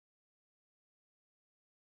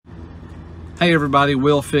Hey everybody,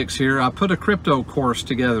 Will Fix here. I put a crypto course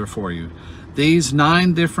together for you. These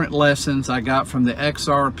 9 different lessons I got from the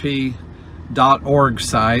xrp.org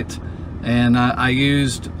site, and I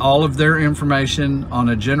used all of their information on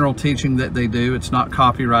a general teaching that they do. It's not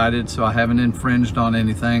copyrighted, so I haven't infringed on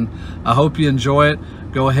anything. I hope you enjoy it.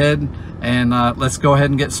 Go ahead and let's go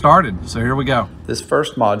ahead and get started. So here we go. This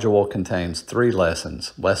first module contains 3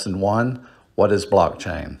 lessons. Lesson 1, what is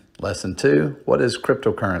blockchain? Lesson 2, what is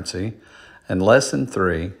cryptocurrency? And Lesson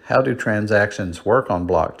 3, how do transactions work on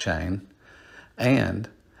blockchain? And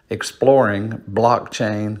exploring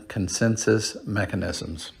blockchain consensus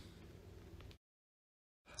mechanisms.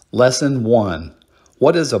 Lesson 1,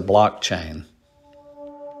 what is a blockchain?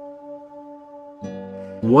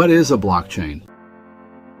 What is a blockchain?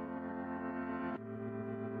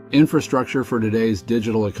 Infrastructure for today's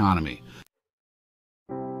digital economy.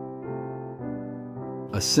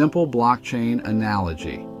 A simple blockchain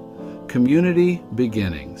analogy. Community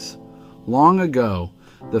beginnings. Long ago,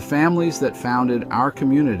 the families that founded our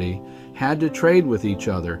community had to trade with each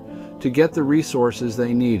other to get the resources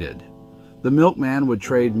they needed. The milkman would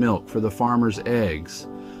trade milk for the farmer's eggs.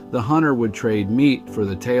 The hunter would trade meat for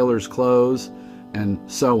the tailor's clothes, and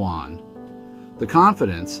so on. The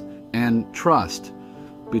confidence and trust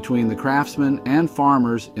between the craftsmen and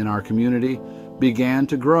farmers in our community began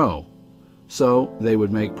to grow. So they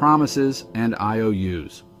would make promises and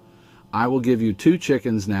IOUs. I will give you 2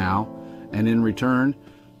 chickens now, and in return,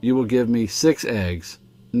 you will give me 6 eggs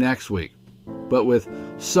next week. But with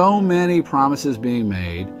so many promises being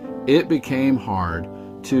made, it became hard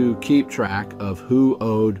to keep track of who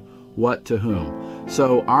owed what to whom.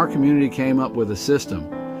 So our community came up with a system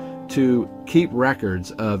to keep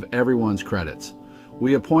records of everyone's credits.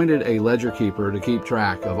 We appointed a ledger keeper to keep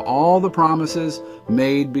track of all the promises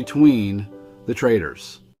made between the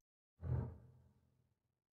traders.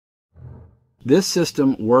 This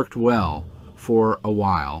system worked well for a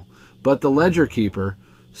while, but the ledger keeper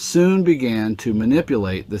soon began to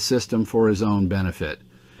manipulate the system for his own benefit.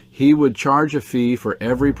 He would charge a fee for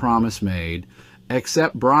every promise made,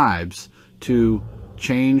 accept bribes to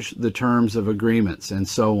change the terms of agreements, and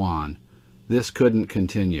so on. This couldn't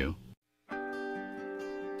continue.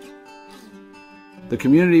 The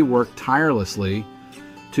community worked tirelessly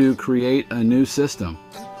to create a new system,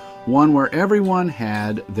 one where everyone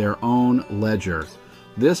had their own ledger.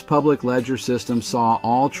 This public ledger system saw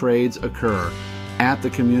all trades occur at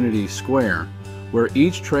the community square, where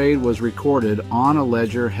each trade was recorded on a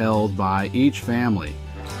ledger held by each family.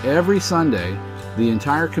 Every Sunday, the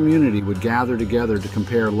entire community would gather together to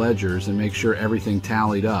compare ledgers and make sure everything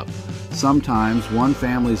tallied up. Sometimes one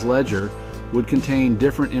family's ledger would contain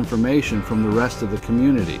different information from the rest of the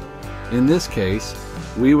community. In this case,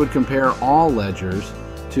 we would compare all ledgers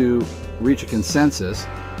to reach a consensus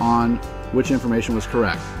on which information was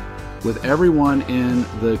correct. With everyone in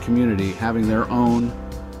the community having their own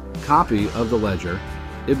copy of the ledger,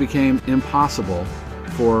 it became impossible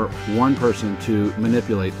for one person to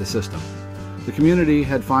manipulate the system. The community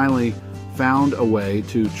had finally found a way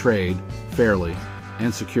to trade fairly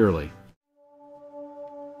and securely.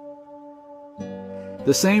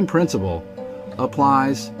 The same principle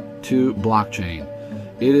applies to blockchain.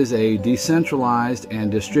 It is a decentralized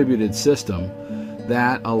and distributed system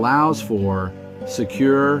that allows for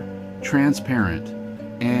secure, transparent,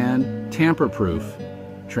 and tamper-proof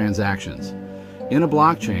transactions. In a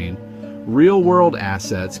blockchain, real-world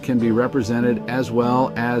assets can be represented as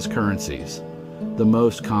well as currencies, the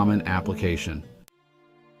most common application.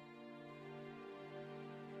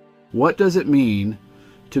 What does it mean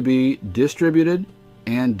to be distributed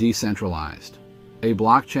and decentralized? A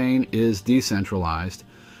blockchain is decentralized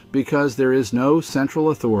because there is no central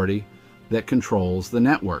authority that controls the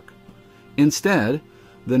network. Instead,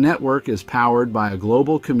 the network is powered by a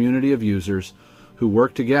global community of users who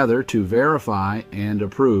work together to verify and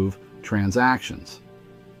approve transactions.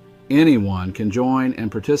 Anyone can join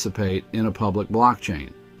and participate in a public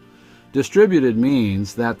blockchain. Distributed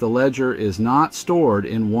means that the ledger is not stored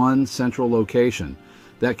in one central location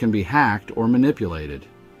that can be hacked or manipulated.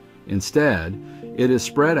 Instead, it is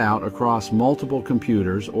spread out across multiple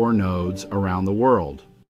computers or nodes around the world.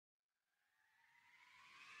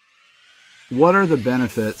 What are the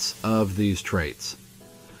benefits of these traits?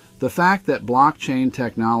 The fact that blockchain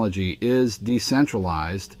technology is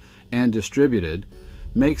decentralized and distributed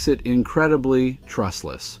makes it incredibly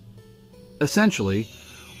trustless. Essentially,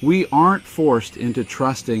 we aren't forced into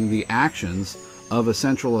trusting the actions of a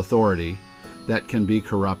central authority that can be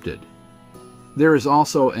corrupted. There is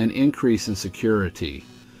also an increase in security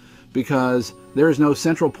because there is no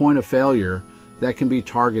central point of failure that can be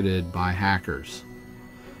targeted by hackers.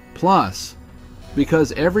 Plus,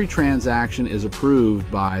 Because every transaction is approved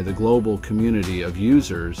by the global community of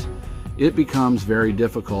users, it becomes very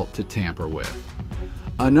difficult to tamper with.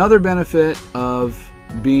 Another benefit of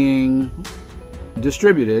being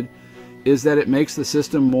distributed is that it makes the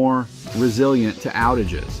system more resilient to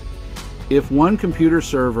outages. If one computer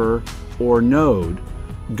server or node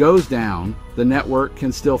goes down, the network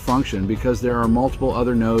can still function because there are multiple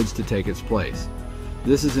other nodes to take its place.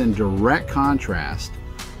 This is in direct contrast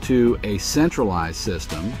to a centralized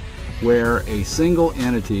system where a single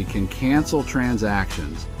entity can cancel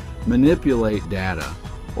transactions, manipulate data,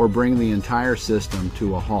 or bring the entire system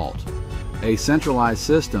to a halt. A centralized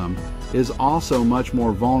system is also much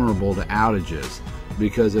more vulnerable to outages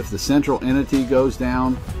because if the central entity goes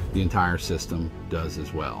down, the entire system does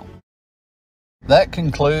as well. That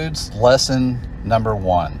concludes lesson number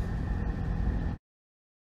 1.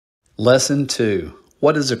 Lesson 2.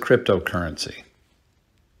 What is a cryptocurrency?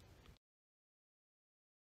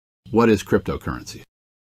 What is cryptocurrency?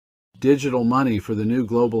 Digital money for the new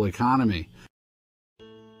global economy.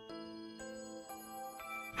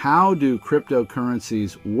 How do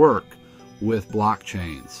cryptocurrencies work with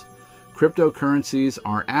blockchains? Cryptocurrencies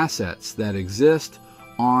are assets that exist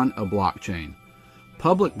on a blockchain.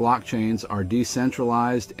 Public blockchains are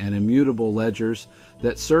decentralized and immutable ledgers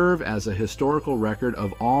that serve as a historical record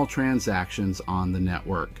of all transactions on the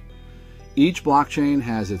network. Each blockchain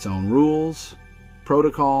has its own rules,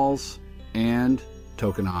 protocols, and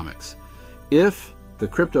tokenomics. If the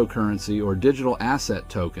cryptocurrency or digital asset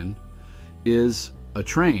token is a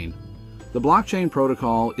train, the blockchain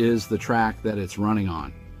protocol is the track that it's running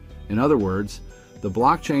on. In other words, the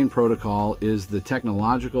blockchain protocol is the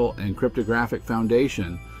technological and cryptographic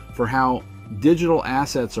foundation for how digital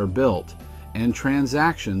assets are built and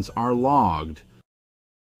transactions are logged.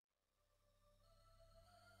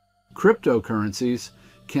 Cryptocurrencies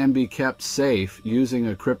can be kept safe using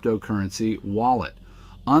a cryptocurrency wallet.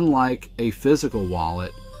 Unlike a physical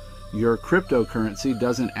wallet, your cryptocurrency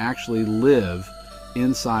doesn't actually live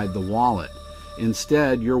inside the wallet.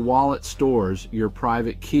 Instead, your wallet stores your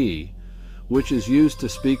private key, which is used to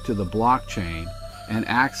speak to the blockchain and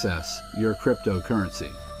access your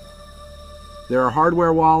cryptocurrency. There are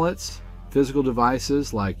hardware wallets, physical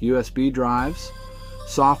devices like USB drives,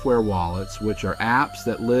 software wallets, which are apps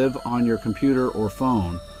that live on your computer or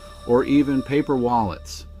phone, or even paper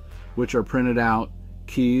wallets, which are printed out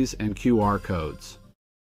keys and QR codes.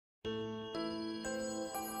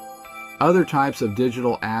 Other types of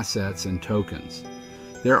digital assets and tokens.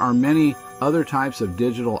 There are many other types of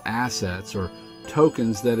digital assets or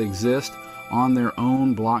tokens that exist on their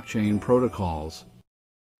own blockchain protocols.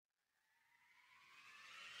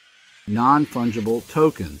 Non-fungible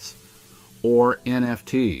tokens, or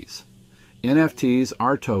NFTs. NFTs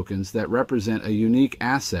are tokens that represent a unique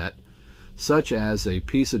asset, such as a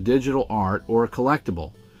piece of digital art or a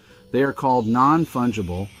collectible. They are called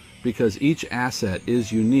non-fungible because each asset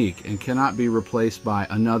is unique and cannot be replaced by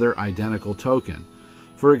another identical token.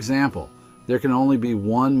 For example, there can only be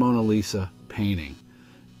one Mona Lisa painting,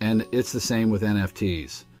 and it's the same with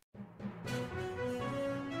NFTs.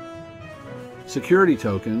 Security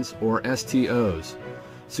tokens, or STOs.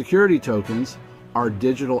 Security tokens are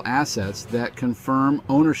digital assets that confirm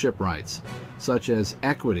ownership rights, such as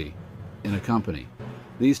equity in a company.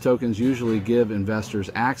 These tokens usually give investors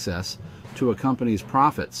access to a company's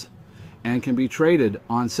profits and can be traded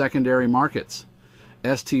on secondary markets.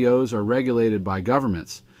 STOs are regulated by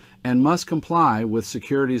governments and must comply with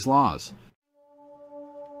securities laws.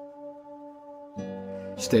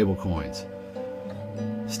 Stablecoins.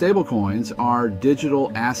 Stablecoins are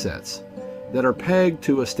digital assets that are pegged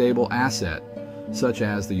to a stable asset, such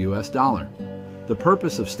as the US dollar. The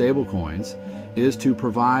purpose of stablecoins is to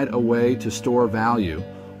provide a way to store value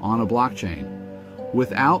on a blockchain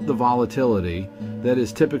without the volatility that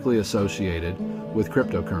is typically associated with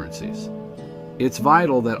cryptocurrencies. It's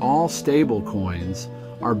vital that all stablecoins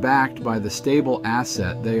are backed by the stable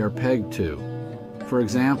asset they are pegged to. For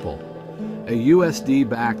example, a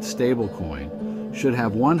USD-backed stablecoin should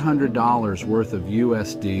have $100 worth of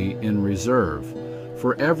USD in reserve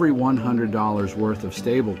for every $100 worth of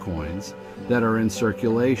stablecoins that are in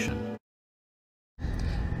circulation.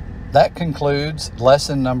 That concludes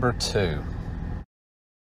lesson number 2.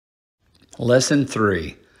 Lesson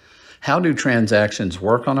 3. How do transactions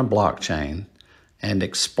work on a blockchain and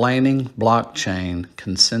explaining blockchain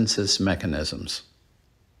consensus mechanisms.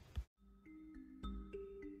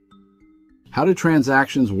 How do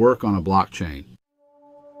transactions work on a blockchain?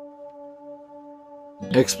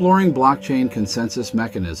 Exploring blockchain consensus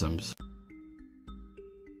mechanisms.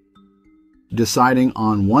 Deciding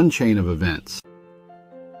on one chain of events.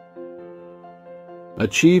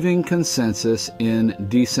 Achieving consensus in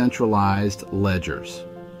decentralized ledgers.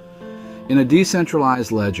 In a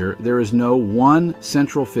decentralized ledger, there is no one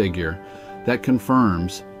central figure that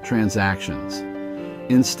confirms transactions.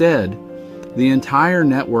 Instead, the entire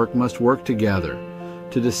network must work together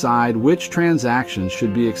to decide which transactions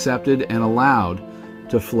should be accepted and allowed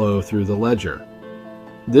to flow through the ledger.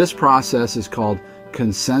 This process is called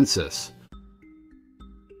consensus.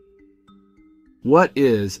 What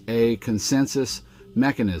is a consensus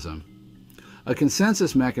mechanism? A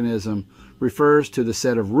consensus mechanism refers to the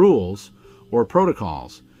set of rules or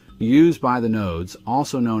protocols used by the nodes,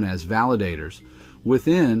 also known as validators,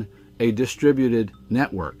 within a distributed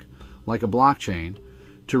network, like a blockchain,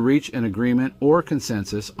 to reach an agreement or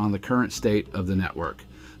consensus on the current state of the network.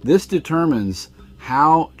 This determines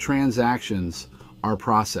how transactions are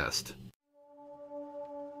processed.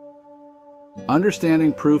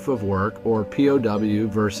 Understanding proof of work, or POW,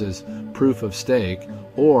 versus proof of stake,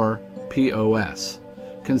 or POS.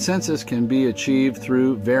 Consensus can be achieved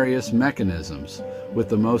through various mechanisms, with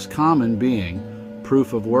the most common being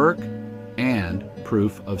proof of work and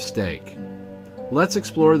proof of stake. Let's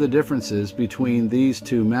explore the differences between these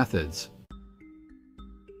two methods.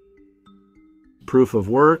 Proof of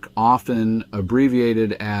work, often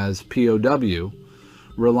abbreviated as POW,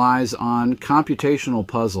 relies on computational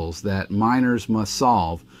puzzles that miners must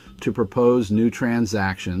solve to propose new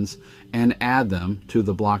transactions and add them to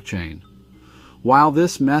the blockchain. While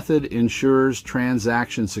this method ensures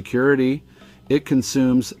transaction security, it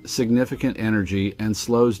consumes significant energy and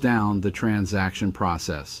slows down the transaction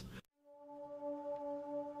process.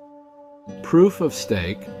 Proof of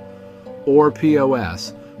stake, or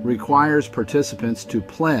POS, requires participants to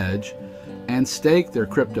pledge and stake their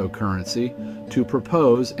cryptocurrency to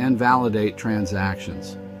propose and validate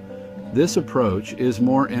transactions. This approach is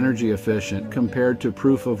more energy efficient compared to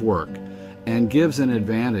proof of work and gives an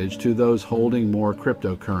advantage to those holding more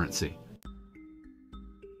cryptocurrency.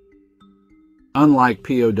 Unlike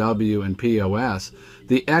POW and POS,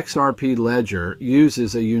 the XRP ledger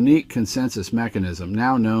uses a unique consensus mechanism,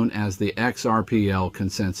 now known as the XRPL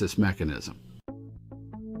consensus mechanism.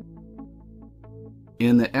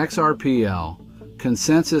 In the XRPL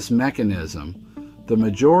consensus mechanism, the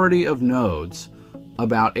majority of nodes,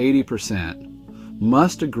 about 80%,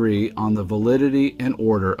 must agree on the validity and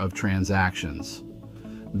order of transactions.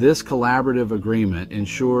 This collaborative agreement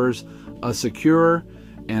ensures a secure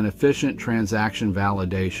and efficient transaction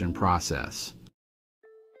validation process.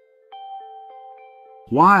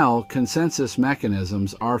 While consensus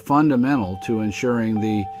mechanisms are fundamental to ensuring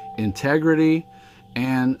the integrity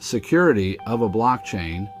and security of a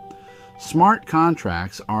blockchain, smart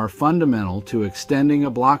contracts are fundamental to extending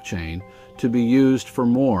a blockchain to be used for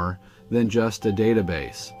more than just a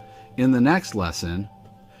database. In the next lesson,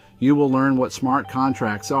 you will learn what smart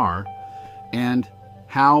contracts are and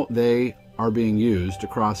how they are being used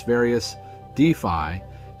across various DeFi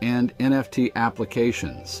and NFT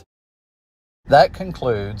applications. That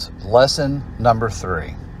concludes lesson number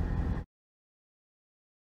 3.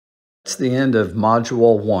 That's the end of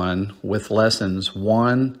Module 1 with lessons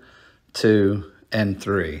 1, 2, and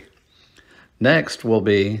 3. Next will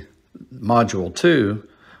be Module 2,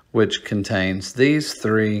 which contains these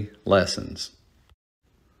 3 lessons.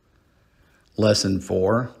 Lesson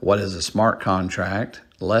 4, what is a smart contract?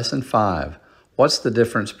 Lesson 5, what's the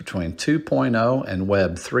difference between 2.0 and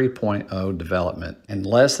Web 3.0 development? And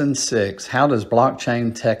Lesson 6, how does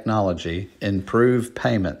blockchain technology improve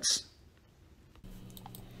payments?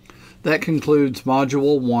 That concludes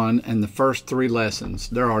Module 1 and the first 3 lessons.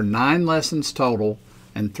 There are 9 lessons total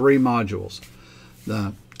and 3 modules.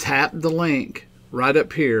 Tap the link right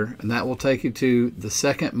up here and that will take you to the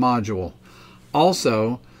second module.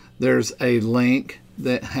 Also, there's a link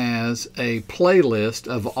that has a playlist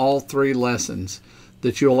of all 3 lessons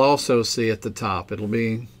that you'll also see at the top. It'll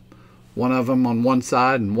be one of them on one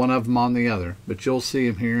side and one of them on the other, but you'll see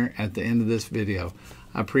them here at the end of this video.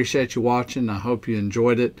 I appreciate you watching. I hope you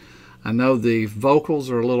enjoyed it. I know the vocals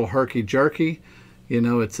are a little herky-jerky. You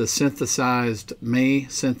know, it's a synthesized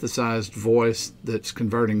voice that's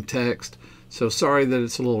converting text. So sorry that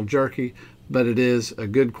it's a little jerky, but it is a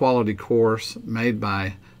good quality course made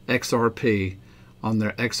by XRP on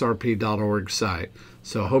their xrp.org site.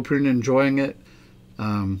 So I hope you're enjoying it.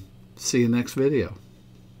 See you next video.